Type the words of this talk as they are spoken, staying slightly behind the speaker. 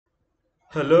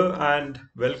Hello and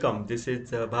welcome. This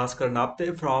is Bhaskar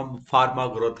Napte from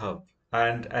Pharma Growth Hub.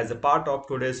 And as a part of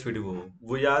today's video,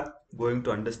 we are going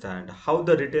to understand how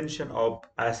the retention of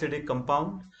acidic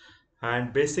compound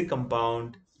and basic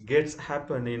compound gets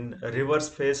happen in reverse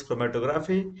phase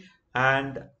chromatography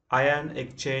and ion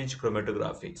exchange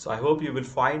chromatography. So I hope you will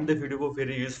find the video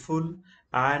very useful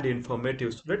and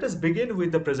informative. So let us begin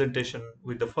with the presentation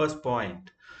with the first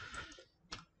point.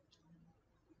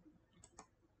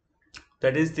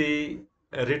 That is the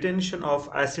retention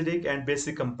of acidic and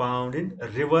basic compound in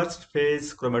reversed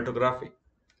phase chromatography.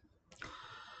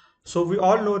 So we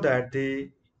all know that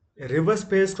the reverse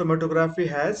phase chromatography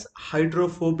has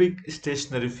hydrophobic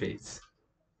stationary phase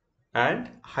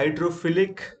and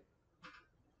hydrophilic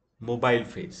mobile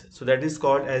phase. So that is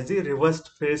called as the reversed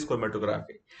phase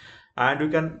chromatography. And we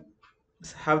can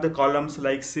have the columns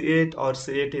like C8 or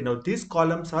C8. These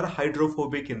columns are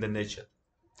hydrophobic in the nature.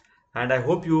 And I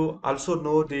hope you also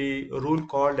know the rule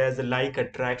called as like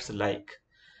attracts like.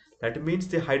 That means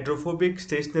the hydrophobic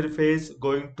stationary phase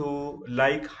going to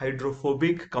like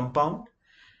hydrophobic compound,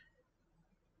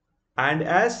 and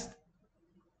as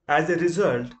a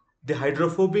result the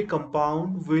hydrophobic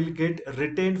compound will get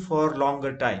retained for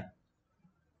longer time.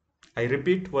 I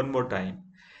repeat one more time.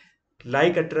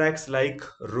 Like attracts like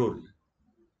rule.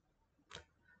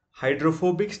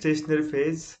 Hydrophobic stationary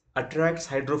phase attracts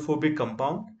hydrophobic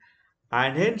compound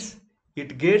and hence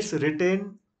it gets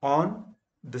retained on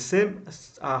the same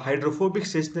hydrophobic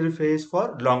stationary phase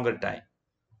for longer time.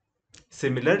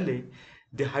 Similarly,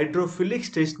 the hydrophilic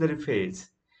stationary phase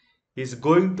is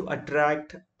going to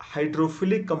attract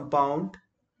hydrophilic compound,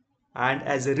 and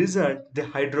as a result the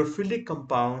hydrophilic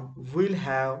compound will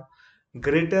have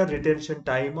greater retention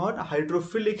time on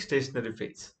hydrophilic stationary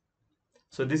phase.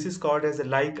 So this is called as a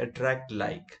like attract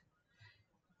like.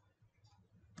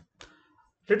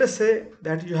 Let us say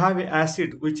that you have an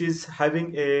acid which is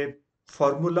having a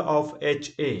formula of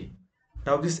Ha.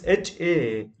 Now this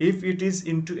Ha, if it is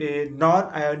into a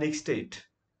non-ionic state,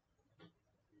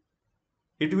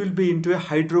 it will be into a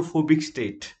hydrophobic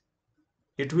state.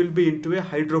 It will be into a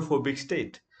hydrophobic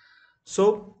state.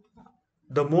 So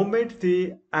the moment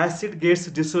the acid gets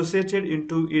dissociated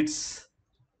into its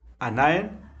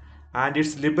anion and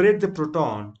it's liberate the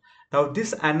proton, now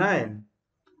this anion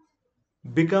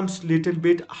becomes little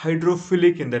bit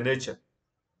hydrophilic in the nature.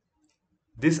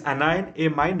 This anion A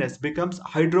minus becomes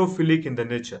hydrophilic in the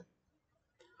nature.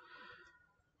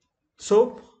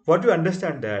 So what you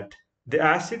understand that the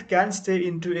acid can stay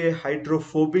into a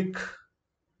hydrophobic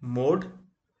mode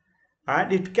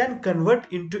and it can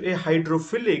convert into a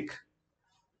hydrophilic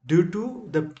due to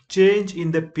the change in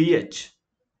the pH.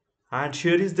 And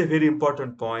here is the very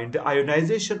important point. The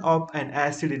ionization of an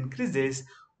acid increases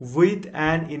with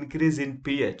an increase in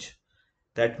pH.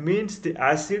 That means the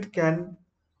acid can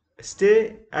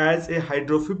stay as a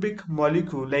hydrophobic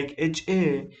molecule like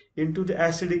Ha into the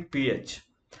acidic pH.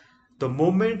 The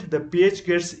moment the pH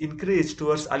gets increased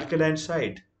towards alkaline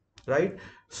side, right?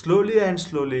 Slowly and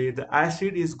slowly the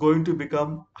acid is going to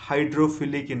become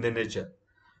hydrophilic in the nature.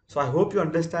 So I hope you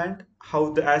understand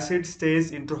how the acid stays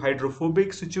into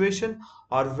hydrophobic situation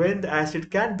or when the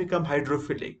acid can become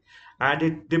hydrophilic, and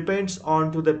it depends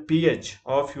on to the pH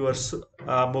of your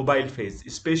mobile phase,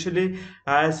 especially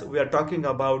as we are talking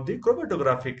about the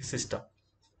chromatographic system.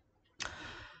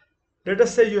 Let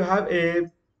us say you have a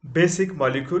basic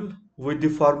molecule with the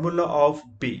formula of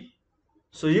B.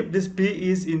 So if this B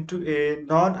is into a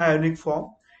non-ionic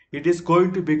form, it is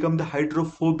going to become the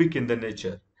hydrophobic in the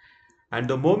nature. And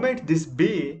the moment this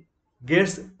B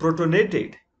gets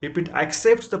protonated, if it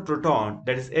accepts the proton,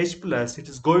 that is H plus, it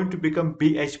is going to become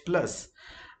BH plus.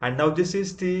 And now this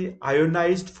is the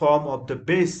ionized form of the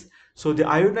base. So the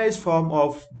ionized form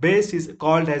of base is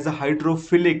called as a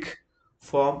hydrophilic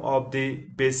form of the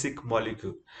basic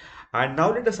molecule. And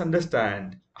now let us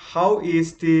understand how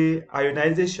is the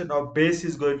ionization of base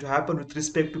is going to happen with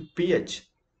respect to pH.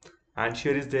 And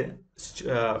here is the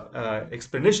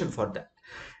explanation for that.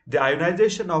 The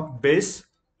ionization of base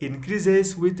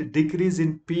increases with decrease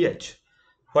in pH.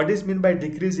 What is meant by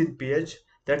decrease in pH?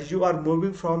 That you are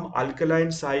moving from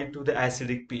alkaline side to the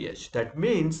acidic pH. That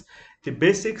means the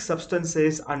basic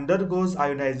substances undergoes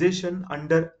ionization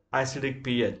under acidic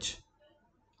pH.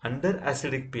 Under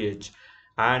acidic pH.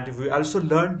 And we also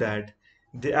learned that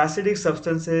the acidic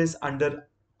substances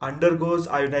undergoes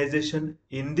ionization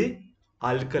in the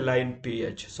alkaline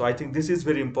pH. So I think this is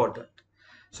very important.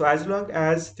 So as long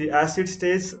as the acid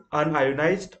stays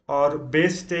unionized or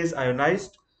base stays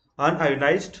unionized,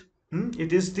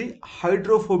 it is the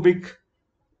hydrophobic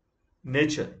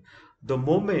nature. The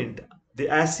moment the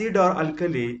acid or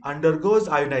alkali undergoes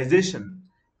ionization,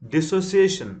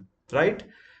 dissociation, right?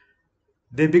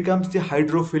 They becomes the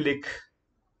hydrophilic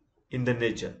in the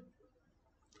nature.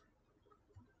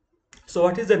 So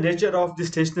what is the nature of the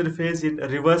stationary phase in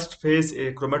reversed phase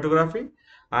chromatography?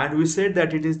 And we said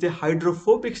that it is the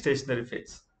hydrophobic stationary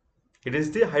phase. It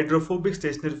is the hydrophobic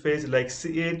stationary phase like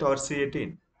C8 or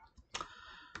C18.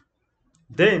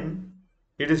 Then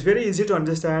it is very easy to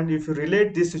understand if you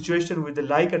relate this situation with the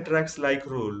like attracts like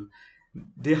rule.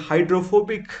 The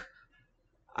hydrophobic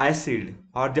acid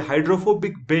or the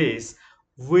hydrophobic base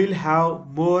will have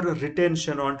more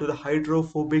retention onto the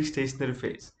hydrophobic stationary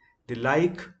phase. The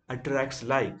like attracts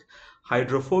like.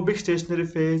 Hydrophobic stationary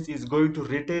phase is going to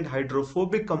retain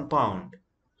hydrophobic compound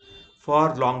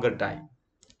for longer time.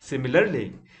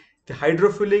 Similarly, the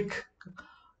hydrophilic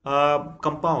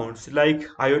compounds like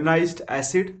ionized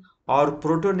acid or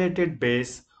protonated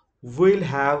base will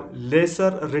have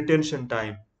lesser retention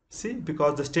time. See,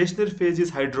 because the stationary phase is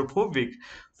hydrophobic,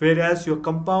 whereas your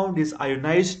compound is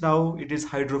ionized now, it is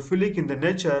hydrophilic in the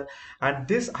nature, and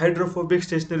this hydrophobic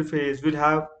stationary phase will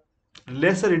have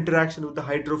lesser interaction with the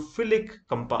hydrophilic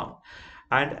compound.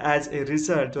 And as a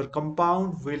result, your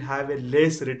compound will have a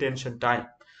less retention time.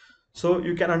 So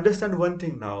you can understand one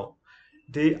thing now.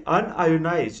 The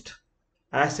unionized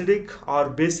acidic or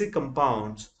basic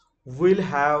compounds will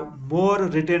have more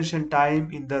retention time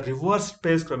in the reverse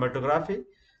phase chromatography,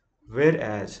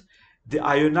 whereas the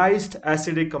ionized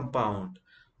acidic compound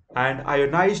and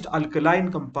ionized alkaline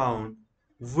compound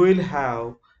will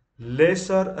have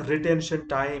lesser retention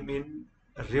time in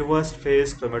reverse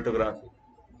phase chromatography.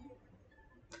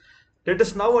 Let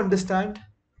us now understand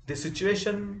the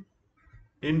situation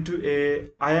into a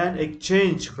ion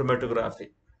exchange chromatography.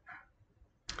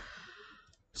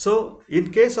 So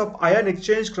in case of ion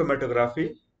exchange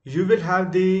chromatography, you will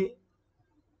have the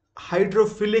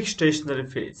hydrophilic stationary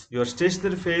phase. Your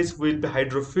stationary phase will be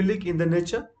hydrophilic in the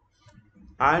nature,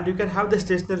 and you can have the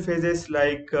stationary phases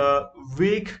like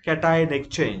weak cation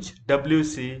exchange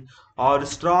WC, or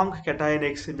strong cation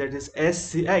exchange, that is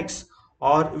SCX,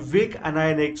 or weak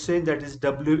anion exchange, that is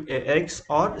WAX,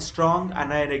 or strong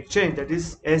anion exchange, that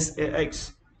is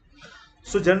SAX.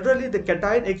 So generally the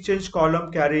cation exchange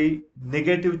column carry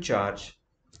negative charge,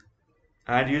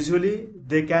 and usually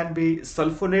they can be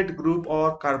sulfonate group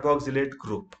or carboxylate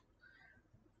group,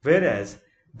 whereas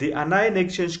the anion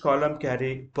exchange column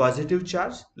carry positive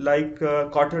charge like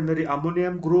quaternary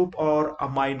ammonium group or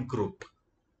amine group.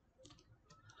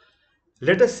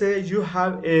 Let us say you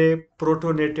have a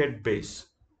protonated base.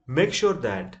 Make sure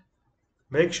that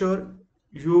make sure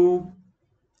you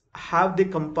have the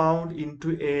compound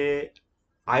into a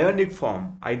ionic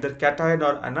form, either cation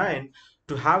or anion,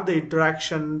 to have the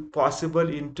interaction possible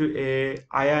into a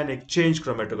ion exchange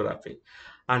chromatography.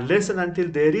 Unless and until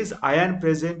there is ion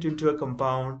present into a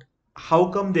compound, how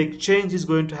come the exchange is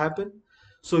going to happen?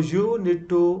 So you need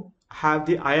to have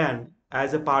the ion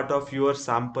as a part of your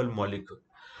sample molecule.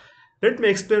 Let me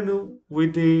explain you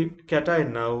with the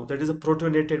cation now, that is a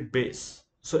protonated base.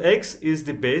 So X is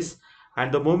the base,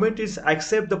 and the moment it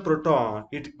accept the proton,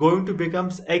 it going to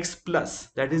becomes X plus,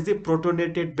 that is the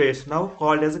protonated base now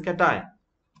called as a cation.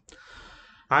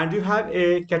 And you have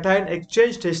a cation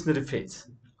exchange stationary phase,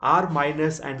 R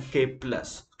minus and K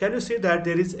plus. Can you see that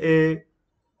there is a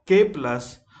K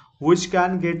plus which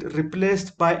can get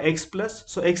replaced by X plus?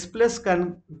 So X plus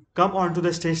can come onto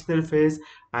the stationary phase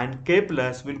and K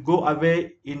plus will go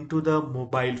away into the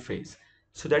mobile phase.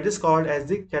 So that is called as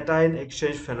the cation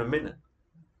exchange phenomenon.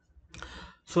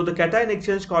 So the cation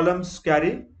exchange columns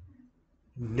carry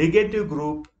negative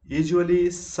group, usually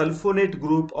sulfonate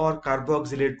group or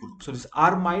carboxylate group. So this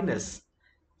R minus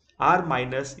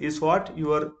is what?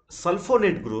 Your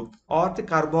sulfonate group or the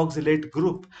carboxylate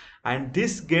group, and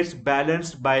this gets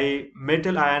balanced by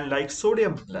metal ion like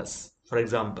sodium plus, for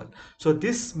example. So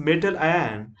this metal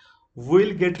ion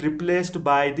will get replaced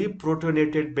by the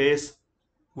protonated base,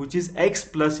 which is X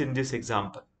plus in this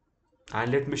example.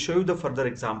 And let me show you the further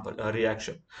example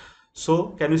reaction. So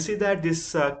can you see that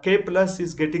this K plus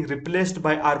is getting replaced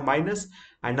by R minus,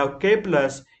 and now K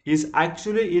plus is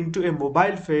actually into a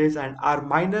mobile phase and R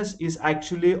minus is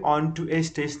actually onto a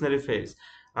stationary phase,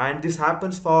 and this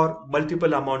happens for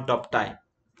multiple amount of time.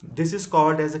 This is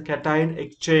called as a cation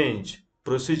exchange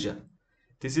procedure.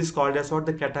 This is called as what?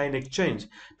 The cation exchange,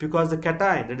 because the cation,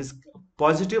 that is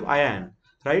positive ion,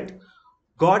 right,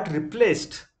 got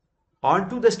replaced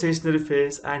onto the stationary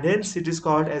phase, and hence it is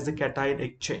called as the cation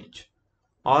exchange.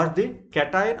 Or the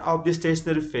cation of the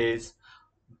stationary phase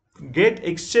get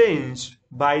exchanged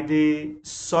by the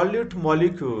solute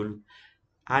molecule,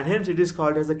 and hence it is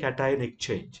called as the cation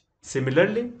exchange.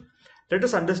 Similarly, let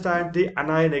us understand the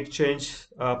anion exchange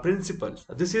principle.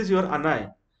 This is your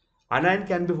anion. Anion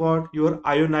can be what? Your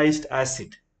ionized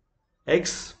acid.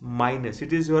 X minus,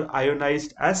 it is your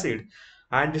ionized acid,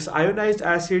 and this ionized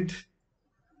acid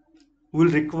will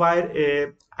require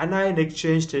a anion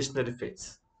exchange stationary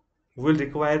phase. Will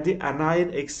require the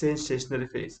anion exchange stationary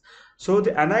phase. So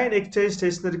the anion exchange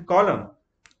stationary column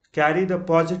carry the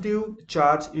positive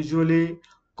charge, usually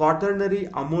quaternary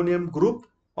ammonium group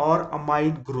or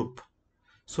amine group.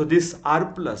 So this R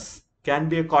plus can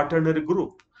be a quaternary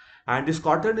group, and this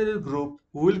quaternary group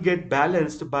will get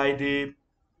balanced by the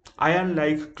ion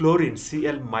like chlorine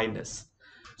Cl minus.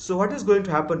 So what is going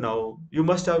to happen now? You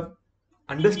must have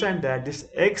understand that this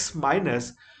X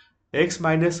minus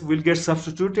will get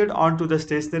substituted onto the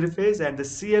stationary phase, and the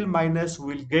Cl minus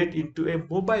will get into a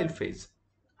mobile phase,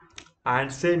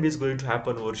 and same is going to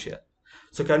happen over here.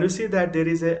 So can you see that there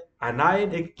is a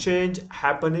anion exchange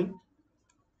happening?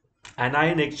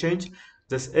 Anion exchange,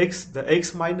 the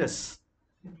X minus,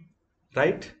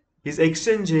 right, is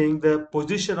exchanging the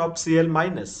position of Cl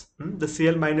minus. The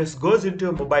Cl minus goes into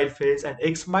a mobile phase, and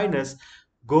X minus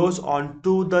goes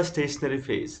onto the stationary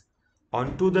phase.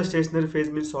 Onto the stationary phase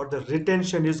means what? The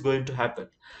retention is going to happen.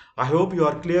 I hope you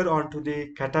are clear onto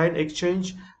the cation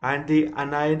exchange and the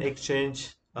anion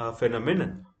exchange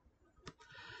phenomenon.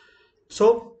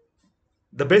 So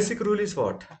the basic rule is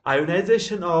what?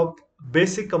 Ionization of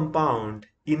basic compound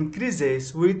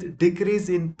increases with decrease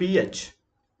in pH.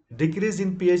 Decrease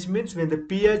in pH means when the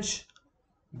pH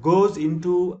goes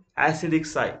into acidic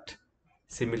site.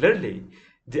 Similarly,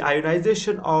 the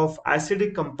ionization of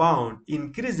acidic compound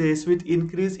increases with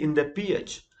increase in the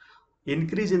pH.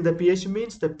 Increase in the pH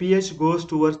means the pH goes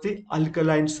towards the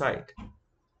alkaline side.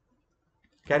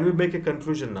 Can we make a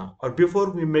conclusion now? Or before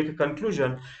we make a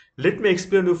conclusion, let me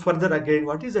explain you further again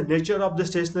what is the nature of the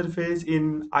stationary phase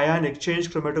in ion exchange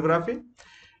chromatography.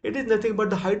 It is nothing but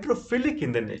the hydrophilic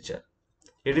in the nature.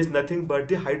 It is nothing but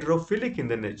the hydrophilic in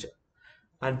the nature.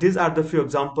 And these are the few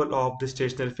examples of the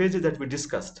stationary phases that we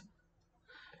discussed.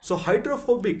 So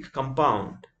hydrophobic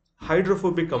compound,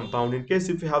 in case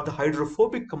if you have the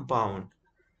hydrophobic compound,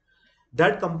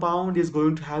 that compound is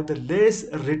going to have the less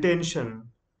retention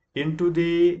into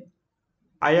the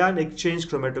ion exchange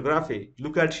chromatography.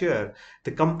 Look at here,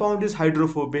 the compound is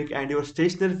hydrophobic and your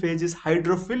stationary phase is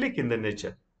hydrophilic in the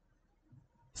nature.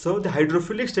 So the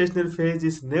hydrophilic stationary phase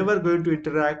is never going to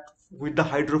interact with the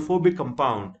hydrophobic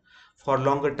compound for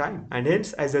longer time, and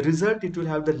hence as a result it will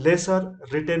have the lesser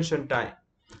retention time.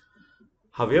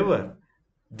 However,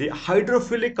 the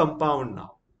hydrophilic compound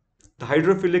now, the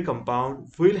hydrophilic compound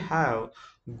will have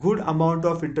good amount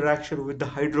of interaction with the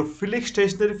hydrophilic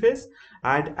stationary phase,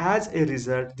 and as a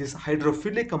result this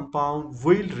hydrophilic compound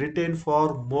will retain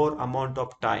for more amount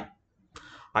of time.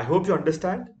 I hope you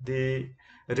understand the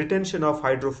retention of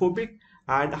hydrophobic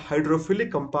and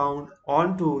hydrophilic compound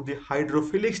onto the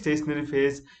hydrophilic stationary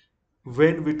phase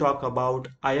when we talk about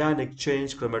ion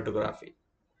exchange chromatography.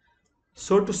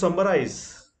 So to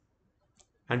summarize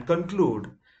and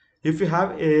conclude, if you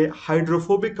have a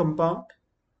hydrophobic compound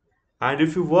and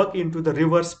if you work into the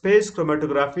reverse phase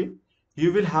chromatography,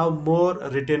 you will have more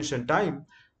retention time.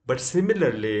 But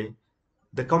similarly,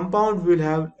 the compound will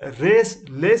have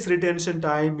less retention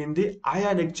time in the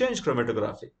ion exchange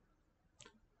chromatography.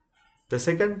 The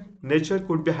second nature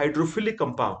could be hydrophilic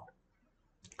compound.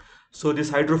 So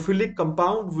this hydrophilic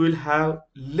compound will have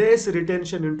less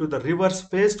retention into the reverse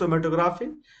phase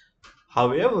chromatography.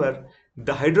 However,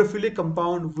 the hydrophilic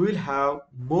compound will have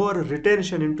more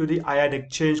retention into the ion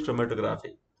exchange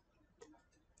chromatography.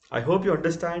 I hope you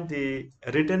understand the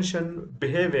retention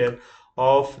behavior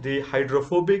of the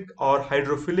hydrophobic or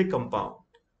hydrophilic compound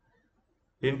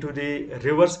into the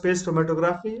reverse phase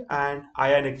chromatography and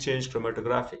ion exchange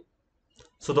chromatography.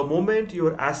 So the moment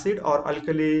your acid or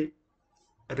alkali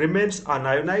remains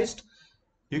unionized,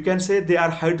 you can say they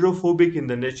are hydrophobic in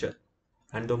the nature.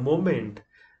 And the moment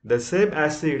the same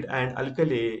acid and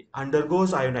alkali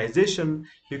undergoes ionization,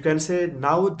 you can say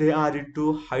now they are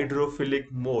into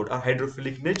hydrophilic mode or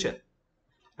hydrophilic nature.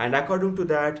 And according to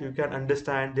that, you can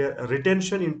understand their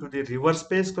retention into the reverse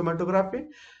phase chromatography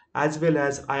as well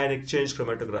as ion exchange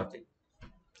chromatography.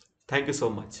 Thank you so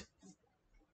much.